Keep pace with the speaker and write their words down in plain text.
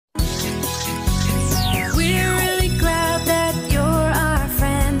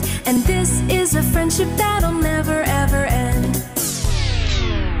friendship that'll never ever end.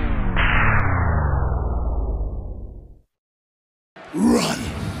 Run!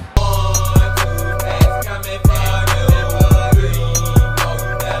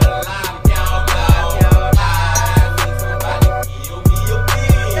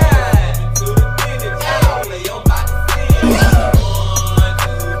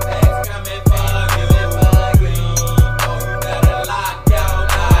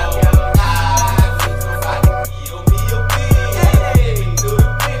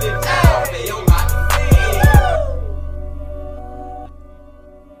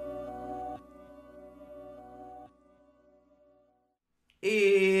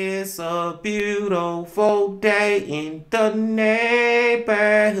 It's a beautiful day in the neighborhood.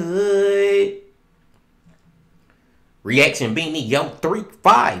 Reaction Beanie Yo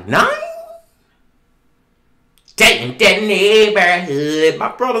 359. Day in the neighborhood. My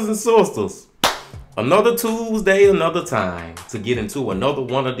brothers and sisters. Another Tuesday, another time to get into another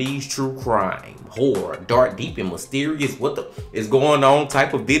one of these true crime, horror, dark, deep, and mysterious, what the is going on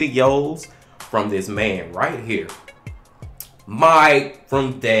type of videos from this man right here. Mike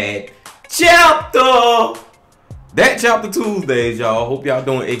from That Chapter. That Chapter Tuesdays, y'all. Hope y'all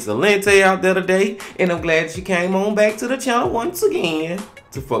doing excelente out there today. And I'm glad that you came on back to the channel once again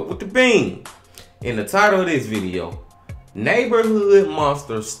to fuck with the bean. In the title of this video, neighborhood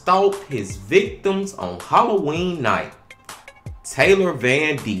monster stalked his victims on Halloween night. Taylor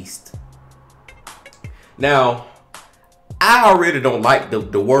Van Diest. Now, I already don't like the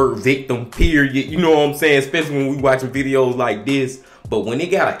word victim, period. You know what I'm saying? Especially when we watching videos like this. But when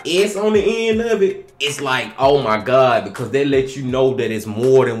it got an S on the end of it, it's like, oh my God, because they let you know that it's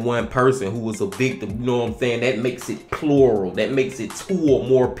more than one person who was a victim. You know what I'm saying? That makes it plural. That makes it two or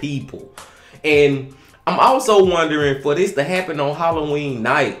more people. And I'm also wondering, for this to happen on Halloween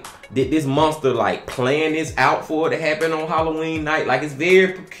night, did this monster like plan this out for it to happen on Halloween night? Like, it's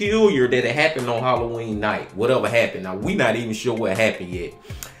very peculiar that it happened on Halloween night. Whatever happened. Now, we not even sure what happened yet.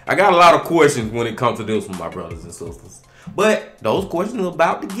 I got a lot of questions when it comes to this one, my brothers and sisters. But those questions are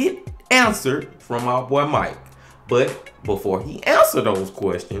about to get answered from our boy Mike. But before he answers those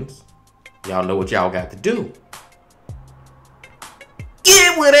questions, y'all know what y'all got to do.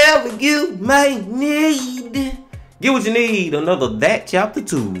 Get whatever you may need. Get what you need. Another That Chapter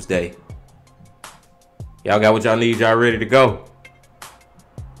Tuesday. Y'all got what y'all need. Y'all ready to go?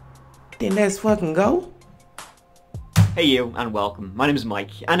 Then let's fucking go. Hey you, and welcome. My name is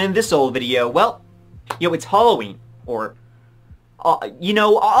Mike, and in this old video, well, it's Halloween. Or, you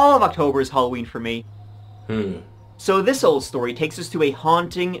know, all of October is Halloween for me. So this old story takes us to a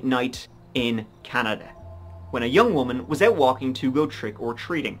haunting night in Canada, when a young woman was out walking to go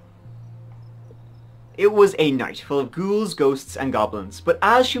trick-or-treating. It was a night full of ghouls, ghosts, and goblins, but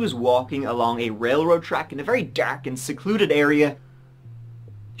as she was walking along a railroad track in a very dark and secluded area,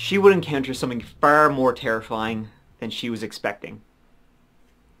 she would encounter something far more terrifying than she was expecting.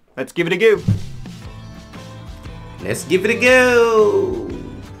 Let's give it a go. Let's give it a go.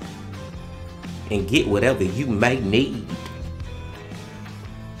 And get whatever you may need.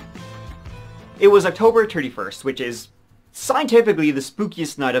 It was October 31st, which is scientifically the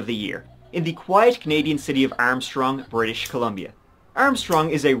spookiest night of the year, in the quiet Canadian city of Armstrong, British Columbia. Armstrong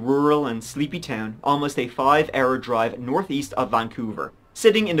is a rural and sleepy town, almost a 5-hour drive northeast of Vancouver,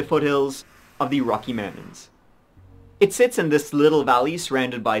 sitting in the foothills of the Rocky Mountains. It sits in this little valley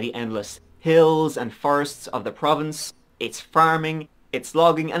surrounded by the endless hills and forests of the province. It's farming, it's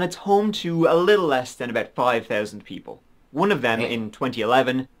logging, and it's home to a little less than about 5,000 people. One of them, in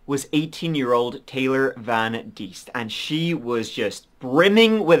 2011, was 18-year-old Taylor Van Diest, and she was just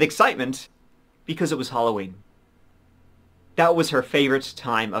brimming with excitement because it was Halloween. That was her favorite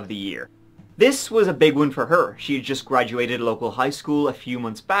time of the year. This was a big one for her. She had just graduated local high school a few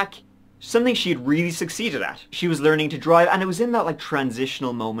months back, something she had really succeeded at. She was learning to drive, and it was in that like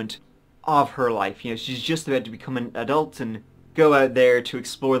transitional moment of her life. You know, she's just about to become an adult and go out there to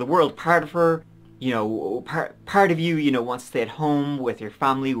explore the world. Part of her, you know, part of you, you know, wants to stay at home with your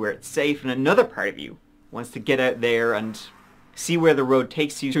family where it's safe, and another part of you wants to get out there and see where the road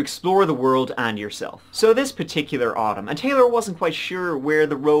takes you to explore the world and yourself. So this particular autumn, and Taylor wasn't quite sure where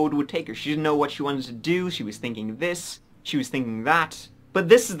the road would take her. She didn't know what she wanted to do. She was thinking this, she was thinking that. But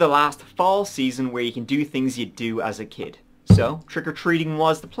this is the last fall season where you can do things you do as a kid. So, trick-or-treating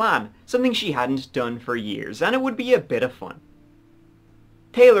was the plan, something she hadn't done for years, and it would be a bit of fun.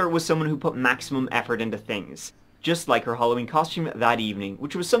 Taylor was someone who put maximum effort into things, just like her Halloween costume that evening,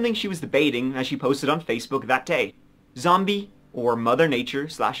 which was something she was debating as she posted on Facebook that day. Zombie or Mother Nature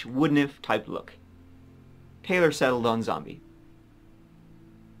 / wood nymph type look. Taylor settled on zombie.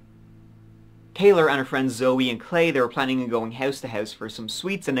 Taylor and her friends Zoe and Clay, they were planning on going house to house for some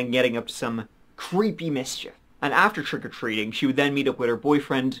sweets and then getting up to some creepy mischief. And after trick-or-treating, she would then meet up with her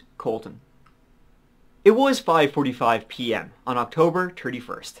boyfriend, Colton. It was 5:45 p.m. on October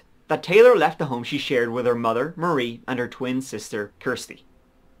 31st that Taylor left the home she shared with her mother, Marie, and her twin sister, Kirsty.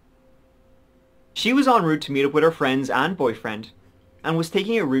 She was en route to meet up with her friends and boyfriend, and was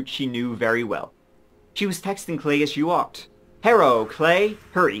taking a route she knew very well. She was texting Clay as she walked. "Hello, Clay.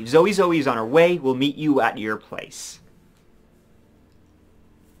 Hurry, Zoe's on her way. We'll meet you at your place."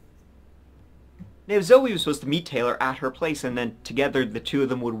 Now, Zoe was supposed to meet Taylor at her place, and then together the two of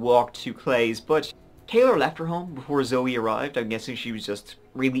them would walk to Clay's, but Taylor left her home before Zoe arrived. I'm guessing she was just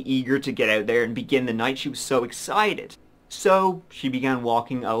really eager to get out there and begin the night. She was so excited. So she began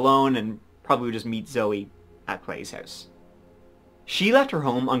walking alone and probably would just meet Zoe at Clay's house. She left her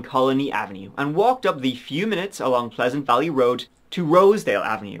home on Colony Avenue and walked up the few minutes along Pleasant Valley Road to Rosedale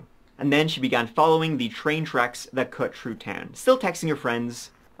Avenue, and then she began following the train tracks that cut through town, still texting her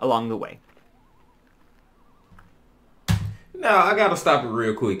friends along the way. Now, I gotta stop it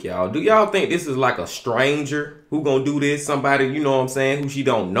real quick, y'all. Do y'all think this is like a stranger who gonna do this? Somebody, you know what I'm saying, who she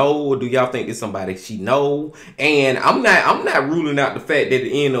don't know? Or do y'all think it's somebody she know? And I'm not ruling out the fact that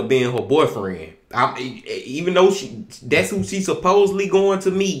it ended up being her boyfriend. Even though that's who she's supposedly going to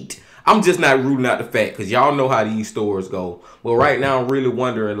meet. I'm just not ruling out the fact, because y'all know how these stories go. But right now, I'm really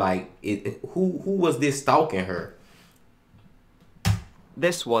wondering, like, who was this stalking her?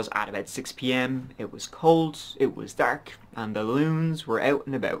 This was at about 6 p.m. It was cold, it was dark, and the loons were out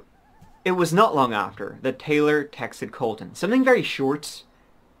and about. It was not long after that Taylor texted Colton. Something very short,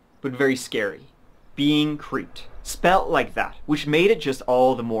 but very scary. Being creeped. Spelt like that, which made it just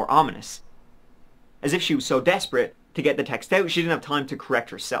all the more ominous. As if she was so desperate to get the text out, she didn't have time to correct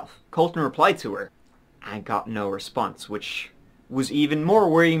herself. Colton replied to her, and got no response, which was even more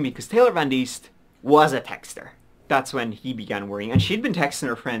worrying because Taylor Van Diest was a texter. That's when he began worrying, and she'd been texting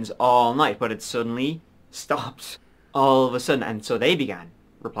her friends all night, but it suddenly stopped all of a sudden, and so they began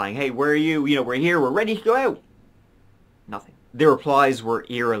replying, "Hey, where are you? You know, we're here, we're ready to go out." Nothing. The replies were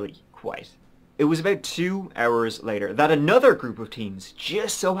eerily quiet. It was about 2 hours later that another group of teens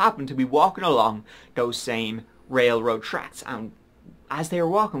just so happened to be walking along those same railroad tracks, and as they were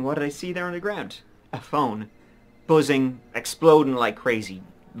walking, what did they see there on the ground? A phone, buzzing, exploding like crazy,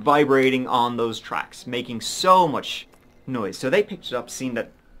 vibrating on those tracks, making so much noise. So they picked it up, seeing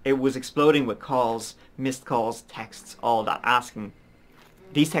that it was exploding with calls, missed calls, texts, all that, asking.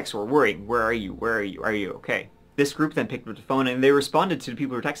 These texts were worrying. Where are you? Where are you? Are you okay? This group then picked up the phone and they responded to the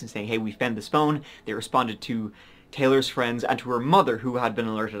people who were texting saying, "Hey, we found this phone." They responded to Taylor's friends and to her mother, who had been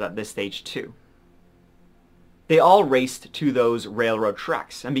alerted at this stage too. They all raced to those railroad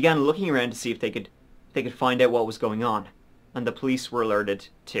tracks and began looking around to see if they could find out what was going on. And the police were alerted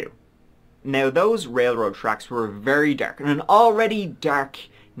too. Now, those railroad tracks were very dark, on an already dark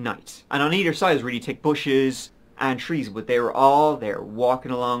night. And on either side was really thick bushes and trees, but they were all there,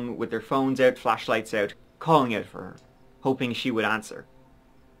 walking along with their phones out, flashlights out, calling out for her, hoping she would answer.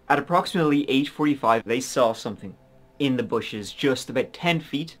 At approximately 8:45, they saw something in the bushes just about 10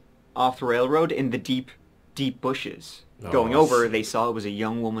 feet off the railroad in the deep, deep bushes. Going over, they saw it was a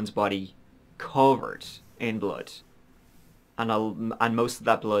young woman's body covered in blood. And most of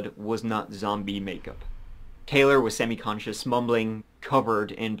that blood was not zombie makeup. Taylor was semi-conscious, mumbling,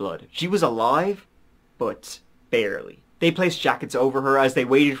 covered in blood. She was alive, but barely. They placed jackets over her as they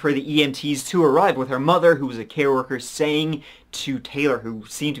waited for the EMTs to arrive, with her mother, who was a care worker, saying to Taylor, who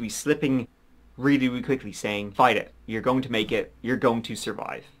seemed to be slipping really, really quickly, saying, "Fight it. You're going to make it. You're going to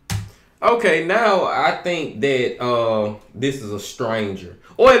survive." Okay, now I think that this is a stranger.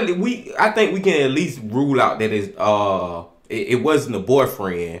 Or I think we can at least rule out that it wasn't a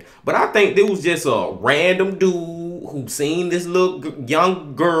boyfriend, but I think it was just a random dude who seen this little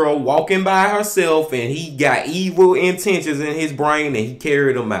young girl walking by herself, and he got evil intentions in his brain, and he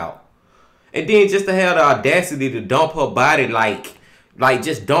carried them out. And then just to have the audacity to dump her body, like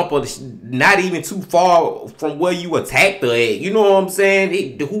just dump her, not even too far from where you attacked her at. You know what I'm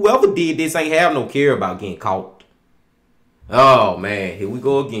saying? Whoever did this ain't have no care about getting caught. Oh man, here we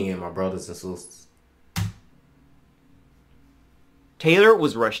go again, my brothers and sisters. Taylor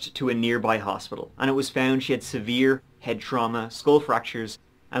was rushed to a nearby hospital, and it was found she had severe head trauma, skull fractures,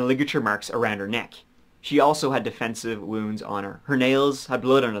 and ligature marks around her neck. She also had defensive wounds on her. Her nails had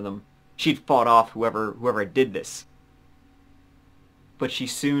blood under them. She'd fought off whoever did this. But she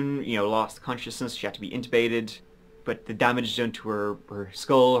soon, lost consciousness. She had to be intubated, but the damage done to her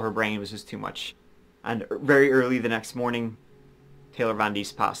skull, her brain was just too much. And very early the next morning, Taylor Van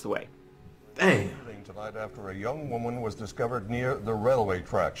Diest passed away. Damn. Tonight after a young woman was discovered near the railway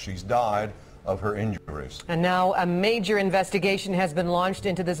tracks. She's died of her injuries. And now a major investigation has been launched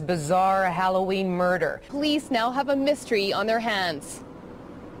into this bizarre Halloween murder. Police now have a mystery on their hands.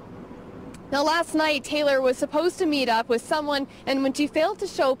 Now, last night, Taylor was supposed to meet up with someone, and when she failed to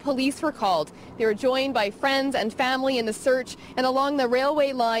show, police were called. They were joined by friends and family in the search, and along the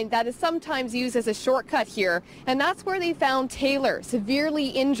railway line that is sometimes used as a shortcut here. And that's where they found Taylor, severely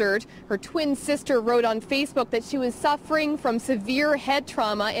injured. Her twin sister wrote on Facebook that she was suffering from severe head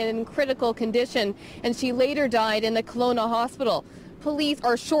trauma and in critical condition, and she later died in the Kelowna hospital. Police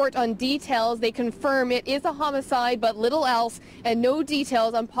are short on details. They confirm it is a homicide, but little else, and no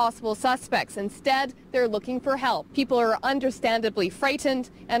details on possible suspects. Instead, they're looking for help. People are understandably frightened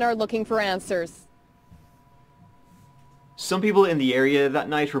and are looking for answers. Some people in the area that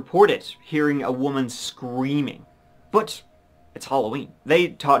night reported hearing a woman screaming. But it's Halloween. They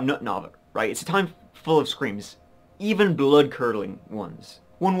thought nothing of it, right? It's a time full of screams, even blood-curdling ones.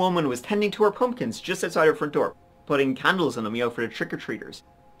 One woman was tending to her pumpkins just outside her front door, putting candles in them, for the trick-or-treaters.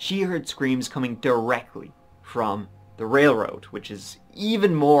 She heard screams coming directly from the railroad, which is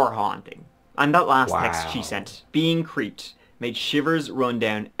even more haunting. And that last text she sent, being creeped, made shivers run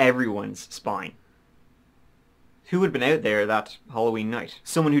down everyone's spine. Who had been out there that Halloween night?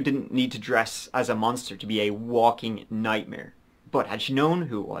 Someone who didn't need to dress as a monster to be a walking nightmare. But had she known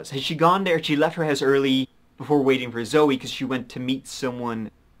who it was? Had she gone there? Had she left her house early before waiting for Zoe because she went to meet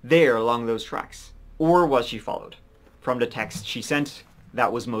someone there along those tracks? Or was she followed? From the text she sent,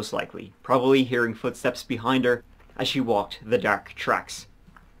 that was most likely. Probably hearing footsteps behind her as she walked the dark tracks.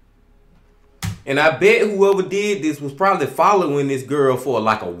 And I bet whoever did this was probably following this girl for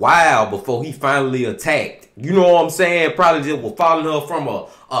like a while before he finally attacked. You know what I'm saying? Probably just was following her from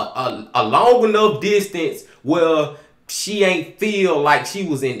a long enough distance where she ain't feel like she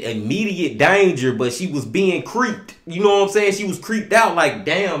was in immediate danger, but she was being creeped. You know what I'm saying? She was creeped out like,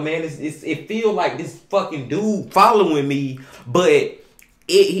 damn, man, it feel like this fucking dude following me, but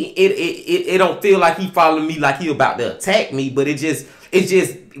it don't feel like he following me like he about to attack me, but it's just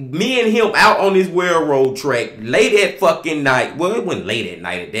me and him out on this railroad track late at fucking night. Well, it wasn't late at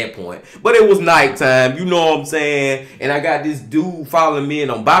night at that point, but it was nighttime, you know what I'm saying? And I got this dude following me,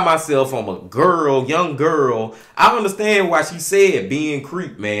 and I'm by myself. I'm a girl, young girl. I understand why she said being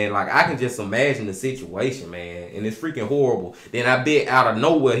creeped, man. Like, I can just imagine the situation, man, and it's freaking horrible. Then I bet out of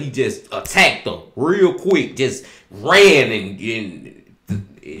nowhere he just attacked her real quick, just ran, and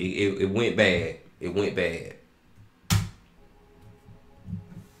it went bad. It went bad.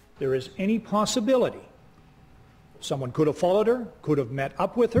 There is any possibility someone could have followed her, could have met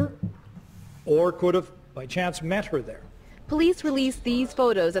up with her, or could have, by chance, met her there. Police released these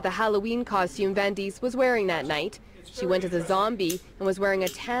photos of the Halloween costume Vendies was wearing that night. She went as a zombie and was wearing a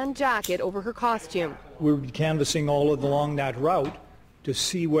tan jacket over her costume. We're canvassing all along that route to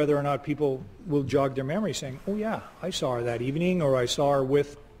see whether or not people will jog their memory saying, oh yeah, I saw her that evening, or I saw her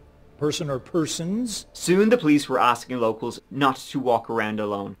with person or persons. Soon the police were asking locals not to walk around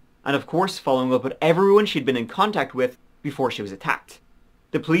alone, and of course following up with everyone she'd been in contact with before she was attacked.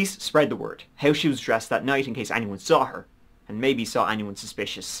 The police spread the word, how she was dressed that night in case anyone saw her, and maybe saw anyone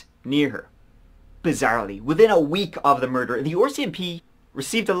suspicious near her. Bizarrely, within a week of the murder, the RCMP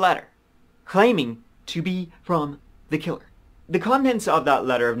received a letter claiming to be from the killer. The contents of that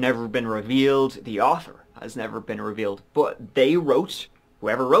letter have never been revealed, the author has never been revealed, but they wrote,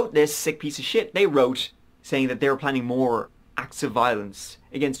 whoever wrote this sick piece of shit, they wrote saying that they were planning more acts of violence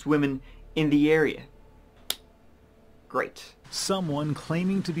against women in the area. Great. Someone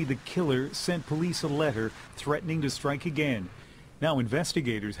claiming to be the killer sent police a letter threatening to strike again. Now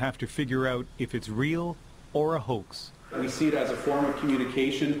investigators have to figure out if it's real or a hoax. We see it as a form of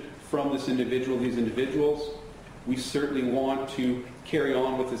communication from this individual, these individuals. We certainly want to carry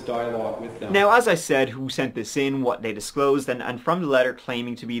on with this dialogue with them. Now, as I said, who sent this in, what they disclosed, and from the letter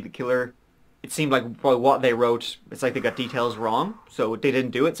claiming to be the killer, it seemed like by what they wrote, it's like they got details wrong, so they didn't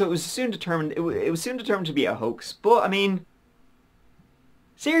do it. So it was soon determined. It was soon determined to be a hoax. But I mean,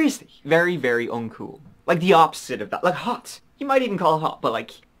 seriously, very, very uncool. Like the opposite of that. Like hot. You might even call it hot, but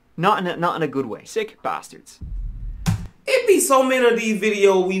like not in a good way. Sick bastards. It be so many of these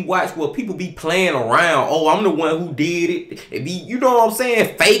videos we watch where people be playing around. Oh, I'm the one who did it. It be, you know what I'm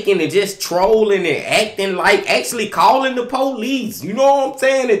saying, faking and just trolling and acting like actually calling the police. You know what I'm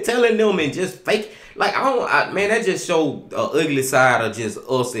saying, and telling them and just fake. Like man, that just show the ugly side of just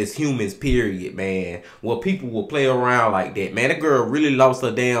us as humans. Period, man. Where people will play around like that, man. That girl really lost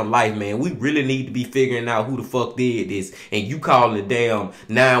her damn life, man. We really need to be figuring out who the fuck did this. And you calling the damn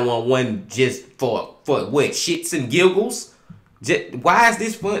 911 just for what, shits and giggles? Just, why is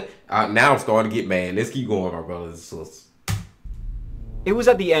this fun? Now I'm starting to get mad. Let's keep going, my brothers and sisters. It was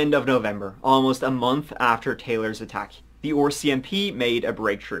at the end of November, almost a month after Taylor's attack. The RCMP made a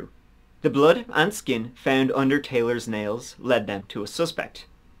breakthrough. The blood and skin found under Taylor's nails led them to a suspect.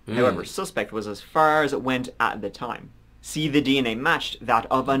 However, suspect was as far as it went at the time. See, the DNA matched that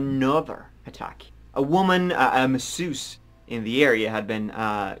of another attack. A woman, a masseuse in the area had been,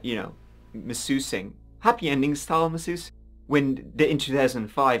 masseusing. Happy ending style masseuse. When in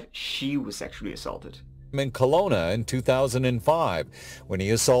 2005, she was sexually assaulted. In Kelowna in 2005 when he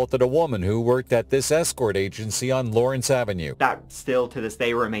assaulted a woman who worked at this escort agency on Lawrence Avenue. That still to this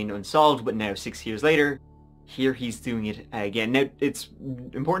day remained unsolved, but now 6 years later, here he's doing it again. Now, it's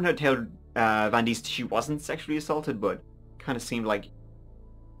important to tell Van Diest she wasn't sexually assaulted, but kind of seemed like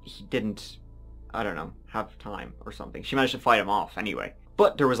he didn't, I don't know, have time or something. She managed to fight him off anyway.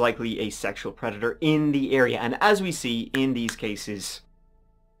 But there was likely a sexual predator in the area, and as we see in these cases,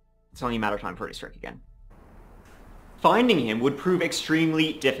 it's only a matter of time before they strike again. Finding him would prove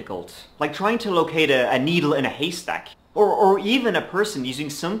extremely difficult, like trying to locate a needle in a haystack, or even a person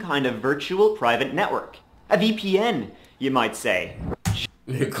using some kind of virtual private network. A VPN, you might say.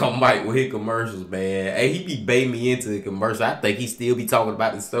 Here come Mike with his commercials, man. Hey, he be baiting me into the commercials. I think he still be talking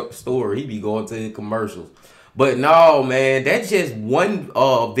about the story. He be going to the commercials. But no, man, that's just one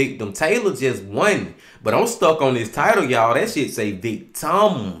victim. Taylor just one. But I'm stuck on this title, y'all. That shit say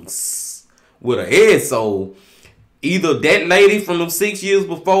victims with a head, so either that lady from them 6 years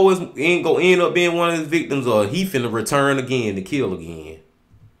before ain't gonna end up being one of his victims, or he finna return again to kill again.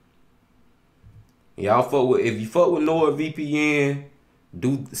 Y'all fuck with, if you fuck with NordVPN,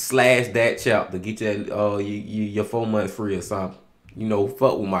 do slash that chapter, get your 4 months free or something. You know,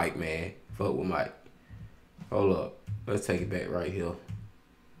 fuck with Mike, man. Fuck with Mike. Hold up. Let's take it back right here.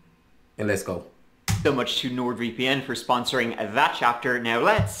 And let's go. So much to NordVPN for sponsoring that chapter. Now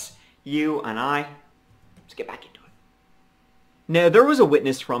let's, you and I, let's get back into it. Now, there was a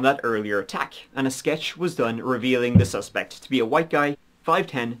witness from that earlier attack, and a sketch was done revealing the suspect to be a white guy,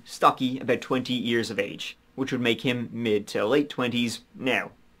 5'10", stocky, about 20 years of age, which would make him mid to late 20s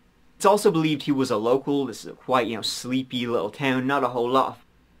now. It's also believed he was a local. This is a quite, sleepy little town, not a whole lot of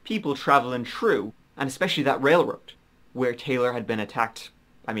people traveling through, and especially that railroad where Taylor had been attacked.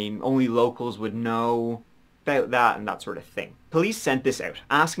 I mean, only locals would know about that and that sort of thing. Police sent this out,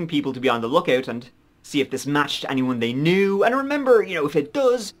 asking people to be on the lookout and see if this matched anyone they knew, and remember, if it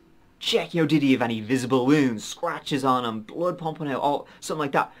does, check, did he have any visible wounds, scratches on him, blood pumping out, something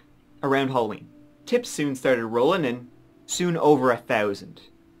like that, around Halloween. Tips soon started rolling in, soon over 1,000.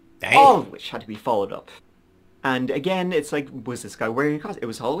 Damn. All of which had to be followed up. And again, it's like, was this guy wearing a costume? It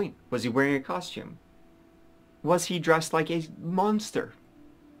was Halloween. Was he wearing a costume? Was he dressed like a monster?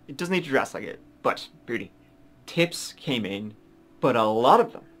 It doesn't need to dress like it, but beauty. Tips came in, but a lot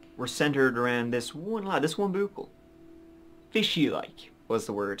of them were centered around this one lad, this one buckle. Fishy-like was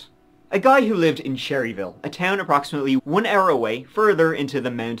the word. A guy who lived in Cherryville, a town approximately 1 hour away further into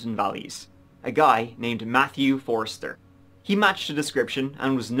the mountain valleys. A guy named Matthew Forrester. He matched the description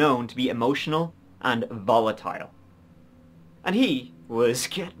and was known to be emotional and volatile. And he was,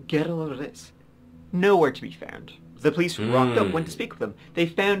 get a load of this, nowhere to be found. The police rocked up, went to speak with him. They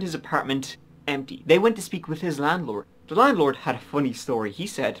found his apartment empty. They went to speak with his landlord. The landlord had a funny story. He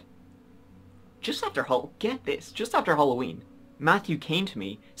said, just after Halloween, Matthew came to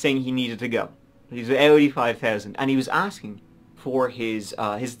me saying he needed to go. He's Audi 5000, and he was asking for his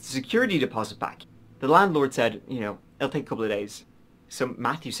security deposit back. The landlord said, it'll take a couple of days. So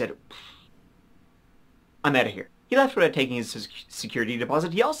Matthew said, I'm out of here. He left without taking his security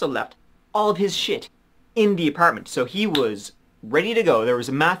deposit. He also left all of his shit in the apartment. So he was ready to go. There was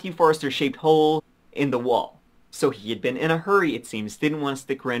a Matthew Forrester-shaped hole in the wall. So he had been in a hurry, it seems, didn't want to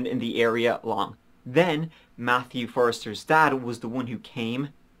stick around in the area long. Then Matthew Forrester's dad was the one who came,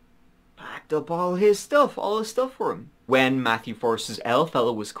 packed up all his stuff for him. When Matthew Forrester's L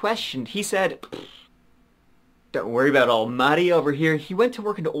fellow was questioned, he said, don't worry about old Matty over here. He went to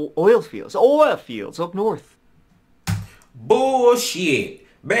work in the oil fields up north. Bullshit.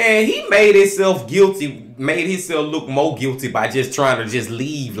 Man, he made himself look more guilty by just trying to just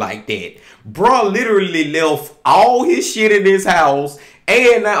leave like that. Bruh literally left all his shit in his house.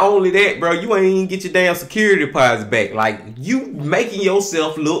 And not only that, bro, you ain't even get your damn security deposit back. Like, you making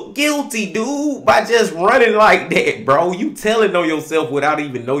yourself look guilty, dude, by just running like that, bro. You telling on yourself without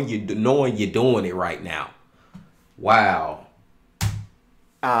even knowing you're doing it right now. Wow.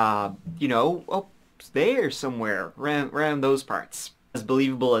 Up there somewhere, around those parts. As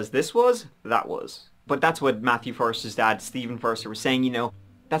believable as this was, that was. But that's what Matthew Forrester's dad, Stephen Forrester, was saying,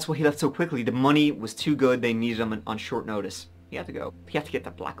 that's why he left so quickly. The money was too good, they needed him on short notice. He had to go. He had to get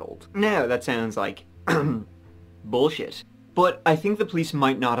that black gold. Now, that sounds like bullshit. But I think the police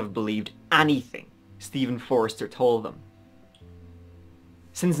might not have believed anything Stephen Forrester told them.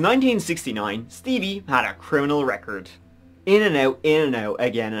 Since 1969, Stevie had a criminal record. In and out,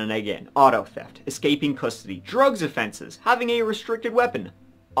 again and again. Auto theft, escaping custody, drugs offences, having a restricted weapon.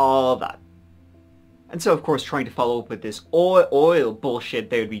 All that. And so, of course, trying to follow up with this oil bullshit,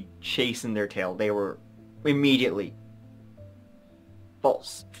 they would be chasing their tail. They were immediately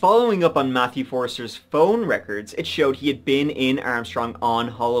false. Following up on Matthew Forrester's phone records, it showed he had been in Armstrong on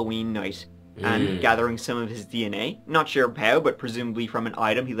Halloween night and gathering some of his DNA. Not sure how, but presumably from an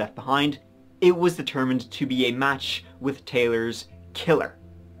item he left behind. It was determined to be a match with Taylor's killer.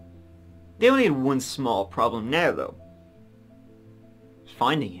 They only had one small problem now, though.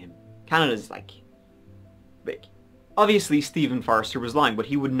 Finding him. Canada's like big. Obviously, Stephen Forrester was lying, but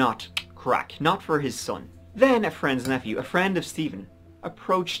he would not crack. Not for his son. Then a friend's nephew, a friend of Stephen,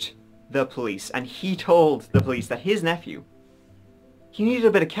 approached the police, and he told the police that his nephew, he needed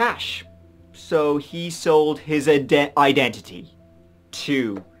a bit of cash. So he sold his identity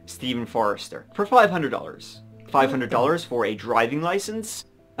to Stephen Forrester for $500. $500 for a driving license,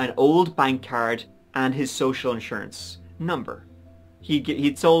 an old bank card, and his social insurance number.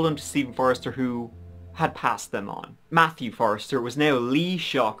 He'd sold them to Stephen Forrester, who had passed them on. Matthew Forrester was now Lee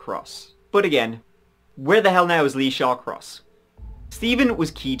Shawcross. But again, where the hell now is Lee Shawcross? Stephen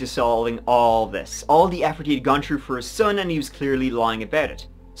was key to solving all this, all the effort he had gone through for his son, and he was clearly lying about it.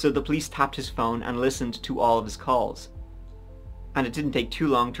 So the police tapped his phone and listened to all of his calls. And it didn't take too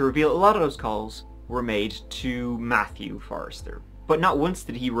long to reveal a lot of those calls were made to Matthew Forrester. But not once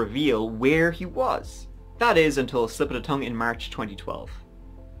did he reveal where he was. That is, until a slip of the tongue in March 2012.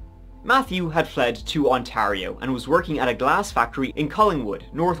 Matthew had fled to Ontario and was working at a glass factory in Collingwood,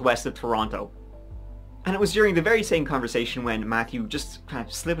 northwest of Toronto. And it was during the very same conversation when Matthew just kind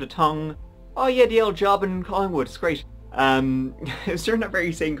of slipped a tongue. Oh yeah, the old job in Collingwood, it's great. It was during that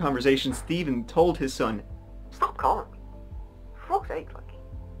very same conversation Stephen told his son, "Stop calling me. For fuck's sake, like,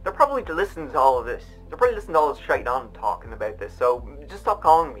 they're probably listening to all of this. They're probably listening to all this shite on talking about this, so just stop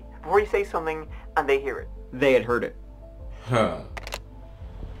calling me before you say something and they hear it." They had heard it. Huh.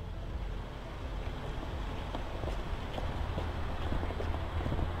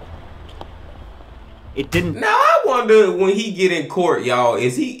 It didn't. Now I wonder when he get in court, y'all,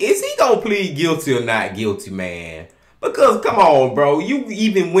 is he gonna plead guilty or not guilty, man? Because come on, bro, you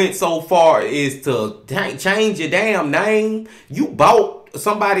even went so far as to change your damn name. You bought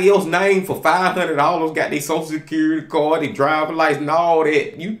somebody else's name for $500, got their social security card, their driver's license, and all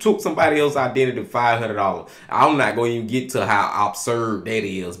that. You took somebody else's identity for $500. I'm not going to even get to how absurd that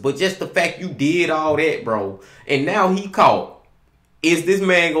is, but just the fact you did all that, bro, and now he caught. Is this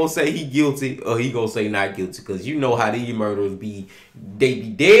man gonna say he guilty or he gonna say not guilty? Because you know how these murderers be. They be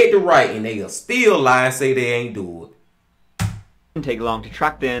dead to right and they will still lie and say they ain't do it. Didn't take long to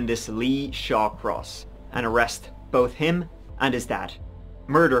track down this Lee Shawcross and arrest both him and his dad.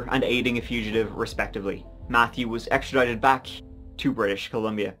 Murder and aiding a fugitive, respectively. Matthew was extradited back to British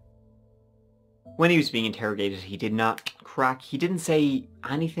Columbia. When he was being interrogated, he did not crack. He didn't say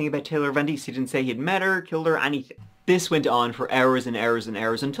anything about Taylor Van Diest. He didn't say he had met her, killed her, anything. This went on for hours and hours and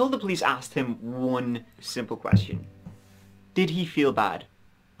hours until the police asked him one simple question. Did he feel bad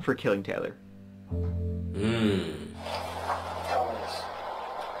for killing Taylor? Tell me this.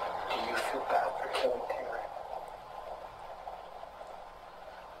 Do you feel bad for killing Taylor?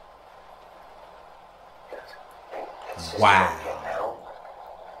 Yes. It's just Wow. Now,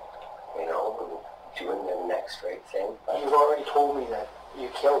 you know, doing the next right thing. You've already told me that you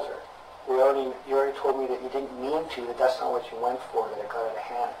killed her. You already told me that you didn't mean to, that that's not what you went for, that it got out of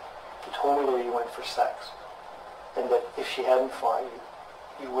hand. You told me that you went for sex. And that if she hadn't fought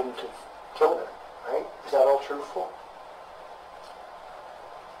you, you wouldn't have killed her, right? Is that all truthful?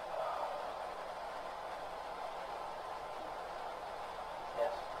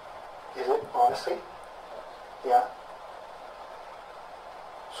 Yes. Is it, honestly? Yeah?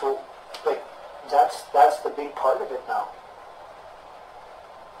 So, like, that's the big part of it now.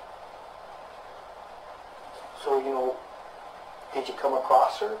 So, you know, did you come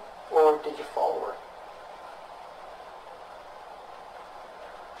across her, or did you follow her?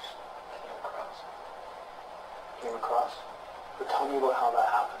 Came across? But tell me about how that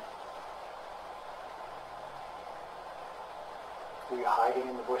happened. Were you hiding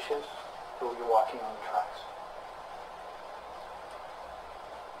in the bushes, or were you walking on the tracks?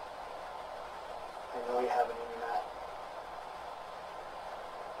 I know you have it in your mat.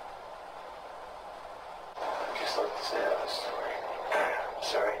 I'd like to say that story.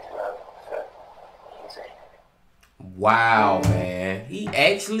 Sorry. Wow, man. He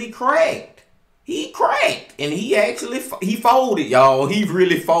actually cracked. he cracked, and he actually he folded, y'all. He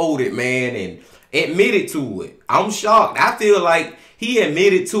really folded, man, and admitted to it. I'm shocked. I feel like he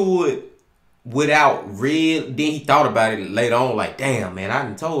admitted to it without real. Then he thought about it later on, like, damn, man, I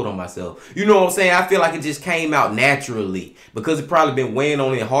done told on myself. You know what I'm saying? I feel like it just came out naturally because it probably been weighing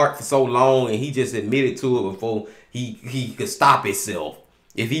on his heart for so long, and he just admitted to it before he could stop himself.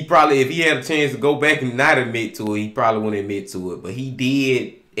 If he had a chance to go back and not admit to it, he probably wouldn't admit to it. But he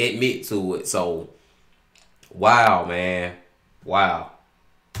did admit to it. So, wow, man. Wow.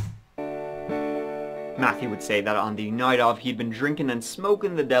 Matthew would say that on the night of, he'd been drinking and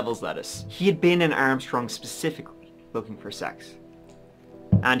smoking the devil's lettuce. He had been in Armstrong specifically looking for sex.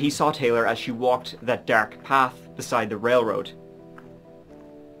 And he saw Taylor as she walked that dark path beside the railroad.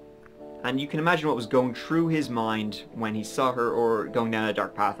 And you can imagine what was going through his mind when he saw her, or going down a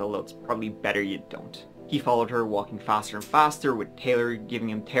dark path, although it's probably better you don't. He followed her, walking faster and faster, with Taylor giving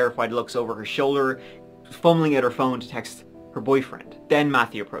him terrified looks over her shoulder, fumbling at her phone to text her boyfriend. Then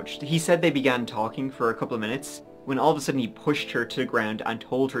Matthew approached. He said they began talking for a couple of minutes, when all of a sudden he pushed her to the ground and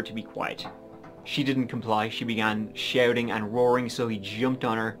told her to be quiet. She didn't comply. She began shouting and roaring, so he jumped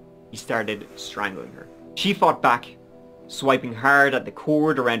on her. He started strangling her. She fought back, swiping hard at the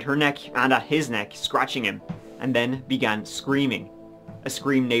cord around her neck and at his neck, scratching him, and then began screaming. A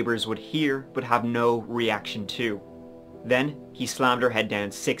scream neighbors would hear but have no reaction to. Then he slammed her head down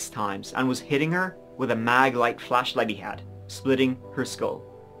 6 times and was hitting her with a mag-like flashlight he had, splitting her skull.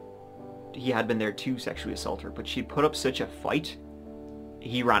 He had been there to sexually assault her, but she'd put up such a fight,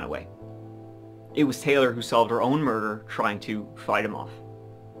 he ran away. It was Taylor who solved her own murder, trying to fight him off.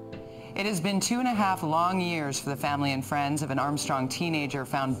 It has been 2.5 long years for the family and friends of an Armstrong teenager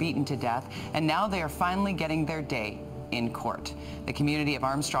found beaten to death, and now they are finally getting their day in court. The community of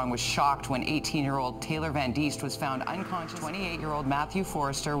Armstrong was shocked when 18-year-old Taylor Van Diest was found unconscious. 28-year-old Matthew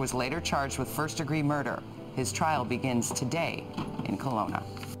Forrester was later charged with first-degree murder. His trial begins today in Kelowna.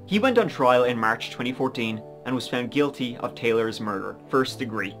 He went on trial in March 2014 and was found guilty of Taylor's murder, first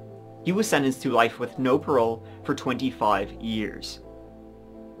degree. He was sentenced to life with no parole for 25 years.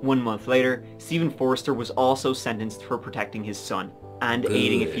 1 month later, Stephen Forrester was also sentenced for protecting his son and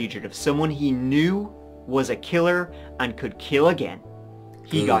aiding a fugitive, someone he knew was a killer and could kill again.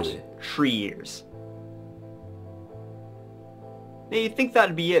 He got 3 years. Now you'd think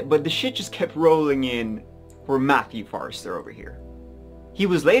that'd be it, but the shit just kept rolling in for Matthew Forrester over here. He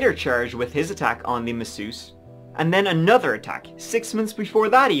was later charged with his attack on the masseuse, and then another attack, 6 months before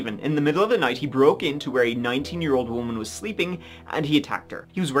that even. In the middle of the night, he broke into where a 19-year-old woman was sleeping, and he attacked her.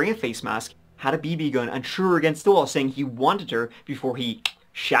 He was wearing a face mask, had a BB gun, and threw her against the wall, saying he wanted her before he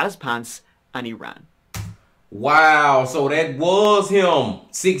shat his pants, and he ran. Wow, so that was him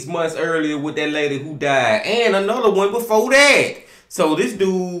 6 months earlier with that lady who died, and another one before that. So this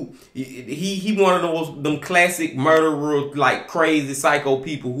dude, he one of them classic murderer, like crazy psycho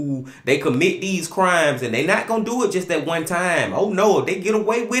people who they commit these crimes and they not gonna do it just that one time. Oh no, if they get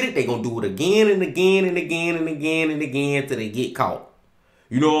away with it, they gonna do it again and again and again and again and again till they get caught.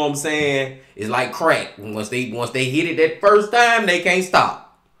 You know what I'm saying? It's like crack. Once they hit it that first time, they can't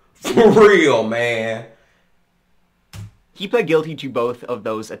stop. For real, man. He pled guilty to both of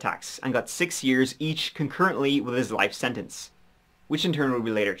those attacks and got 6 years each concurrently with his life sentence, which in turn would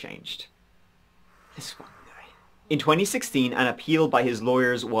be later changed. This fucking guy. In 2016, an appeal by his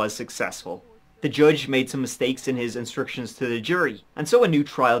lawyers was successful. The judge made some mistakes in his instructions to the jury, and so a new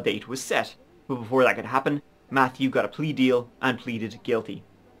trial date was set. But before that could happen, Matthew got a plea deal and pleaded guilty.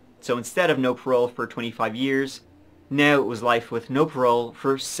 So instead of no parole for 25 years, now it was life with no parole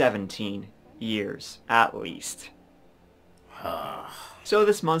for 17 years, at least. So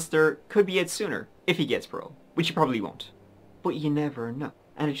this monster could be it sooner, if he gets parole, which he probably won't. But you never know.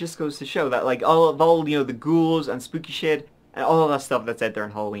 And it just goes to show that, like, all the ghouls and spooky shit, and all of that stuff that's out there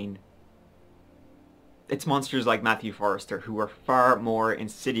in Halloween, it's monsters like Matthew Forrester who are far more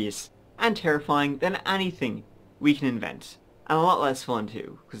insidious and terrifying than anything we can invent. And a lot less fun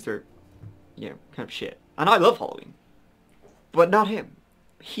too, because they're, kind of shit. And I love Halloween. But not him.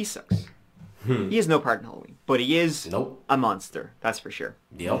 He sucks. He has no part in Halloween. But he is a monster, that's for sure.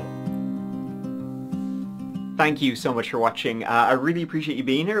 Yep. Thank you so much for watching. I really appreciate you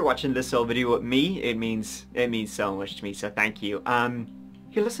being here, watching this whole video with me. It means so much to me, so thank you.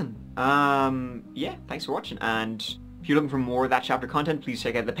 Here, listen. Yeah, thanks for watching. And if you're looking for more of that chapter content, please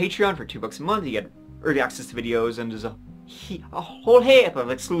check out the Patreon for $2 a month. You get early access to videos, and there's a whole heap of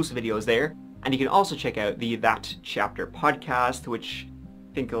exclusive videos there. And you can also check out the That Chapter podcast, which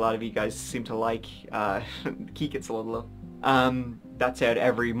I think a lot of you guys seem to like. Key gets a little low. That's out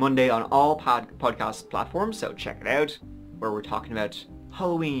every Monday on all podcast platforms, so check it out, where we're talking about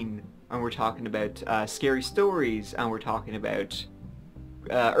Halloween, and we're talking about scary stories, and we're talking about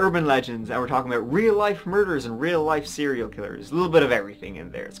urban legends, and we're talking about real life murders and real life serial killers. A little bit of everything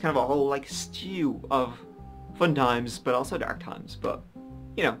in there. It's kind of a whole like stew of fun times, but also dark times. But,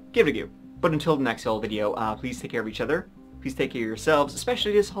 you know, give it a go. But until the next whole video, please take care of each other. Please take care of yourselves,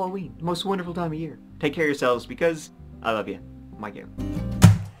 especially this Halloween, the most wonderful time of year. Take care of yourselves because I love you. Mike out.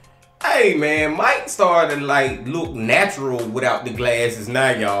 Hey man, Mike started to like look natural without the glasses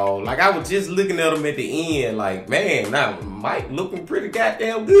now, y'all. Like I was just looking at him at the end, like, man, now Mike looking pretty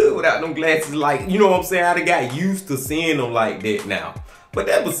goddamn good without them glasses. Like, you know what I'm saying? I done got used to seeing them like that now. But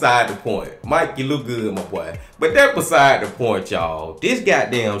that beside the point. Mike, you look good, my boy. But that beside the point, y'all. This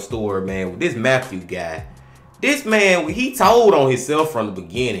goddamn story, man, with this Matthew guy. This man, he told on himself from the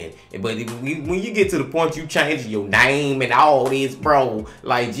beginning. But when you get to the point you changing your name and all this, bro,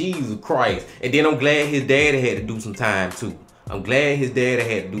 like, Jesus Christ. And then I'm glad his daddy had to do some time, too. I'm glad his daddy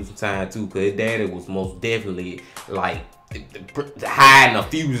had to do some time, too, because his daddy was most definitely, like, hiding a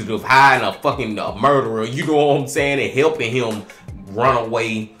fugitive, hiding a fucking murderer, you know what I'm saying, and helping him run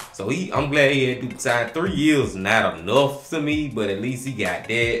away. So I'm glad he had to do time. 3 years is not enough to me, but at least he got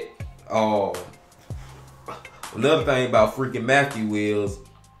that. Another thing about freaking Matthew is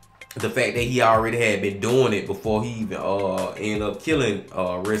the fact that he already had been doing it before he even ended up killing,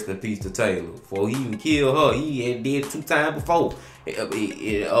 rest in peace to Taylor. Before he even killed her, he had did 2 times before.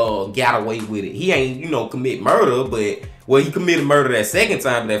 Got away with it. He ain't, you know, commit murder, but, well, he committed murder that second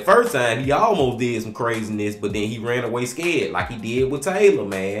time, but that first time he almost did some craziness, but then he ran away scared like he did with Taylor,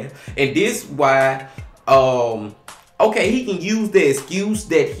 man. And this why, okay, he can use the excuse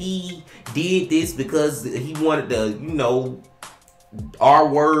that he did this because he wanted to, you know,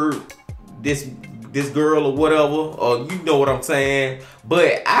 R-word this girl or whatever, or you know what I'm saying.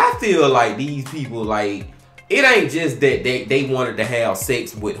 But I feel like these people, like, it ain't just that they wanted to have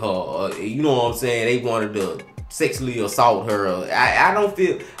sex with her, you know what I'm saying, they wanted to sexually assault her.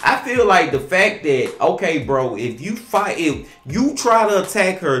 I feel like the fact that, okay, bro, if you try to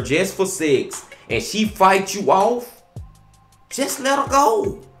attack her just for sex and she fights you off, just let her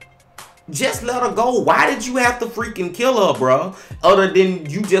go. Just let her go. Why did you have to freaking kill her, bro? Other than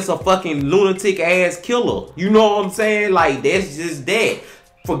you just a fucking lunatic ass killer. You know what I'm saying? Like, that's just that.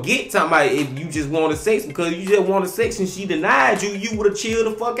 Forget talking about if you just wanted sex, because you just wanted sex and she denied you, you would have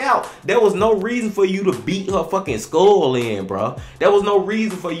chilled the fuck out. There was no reason for you to beat her fucking skull in, bro. There was no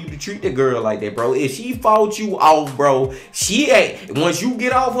reason for you to treat the girl like that, bro. If she fought you off, bro, she ain't, once you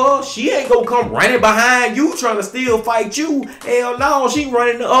get off her, she ain't gonna come running behind you trying to still fight you. Hell no, she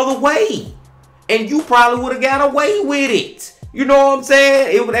running the other way. And you probably would have got away with it. You know what I'm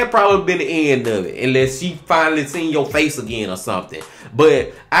saying? That probably been the end of it, unless she finally seen your face again or something.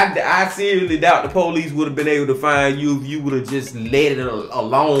 But I seriously doubt the police would have been able to find you if you would have just let it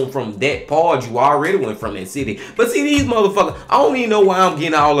alone from that part. You already went from that city. But see, these motherfuckers, I don't even know why I'm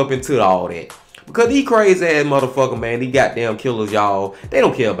getting all up into all that. Because these crazy ass motherfuckers, man, these goddamn killers, y'all, they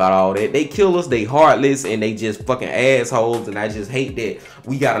don't care about all that. They killers, they heartless, and they just fucking assholes. And I just hate that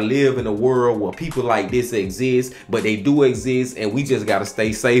we gotta live in a world where people like this exist, but they do exist, and we just gotta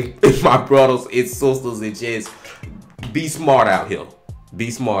stay safe, my brothers and sisters, and just be smart out here. Be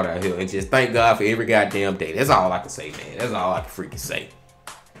smart out here, and just thank God for every goddamn day. That's all I can say, man. That's all I can freaking say.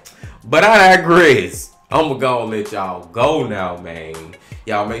 But I digress. I'm gonna let y'all go now, man.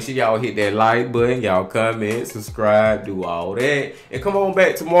 Y'all make sure y'all hit that like button, y'all comment, subscribe, do all that. And come on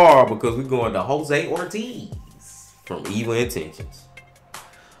back tomorrow because we're going to Jose Ortiz from Evil Intentions.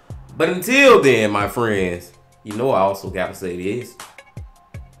 But until then, my friends, you know I also gotta say this.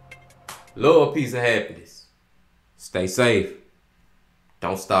 Love, peace, and happiness. Stay safe.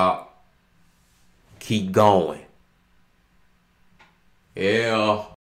 Don't stop. Keep going. Yeah.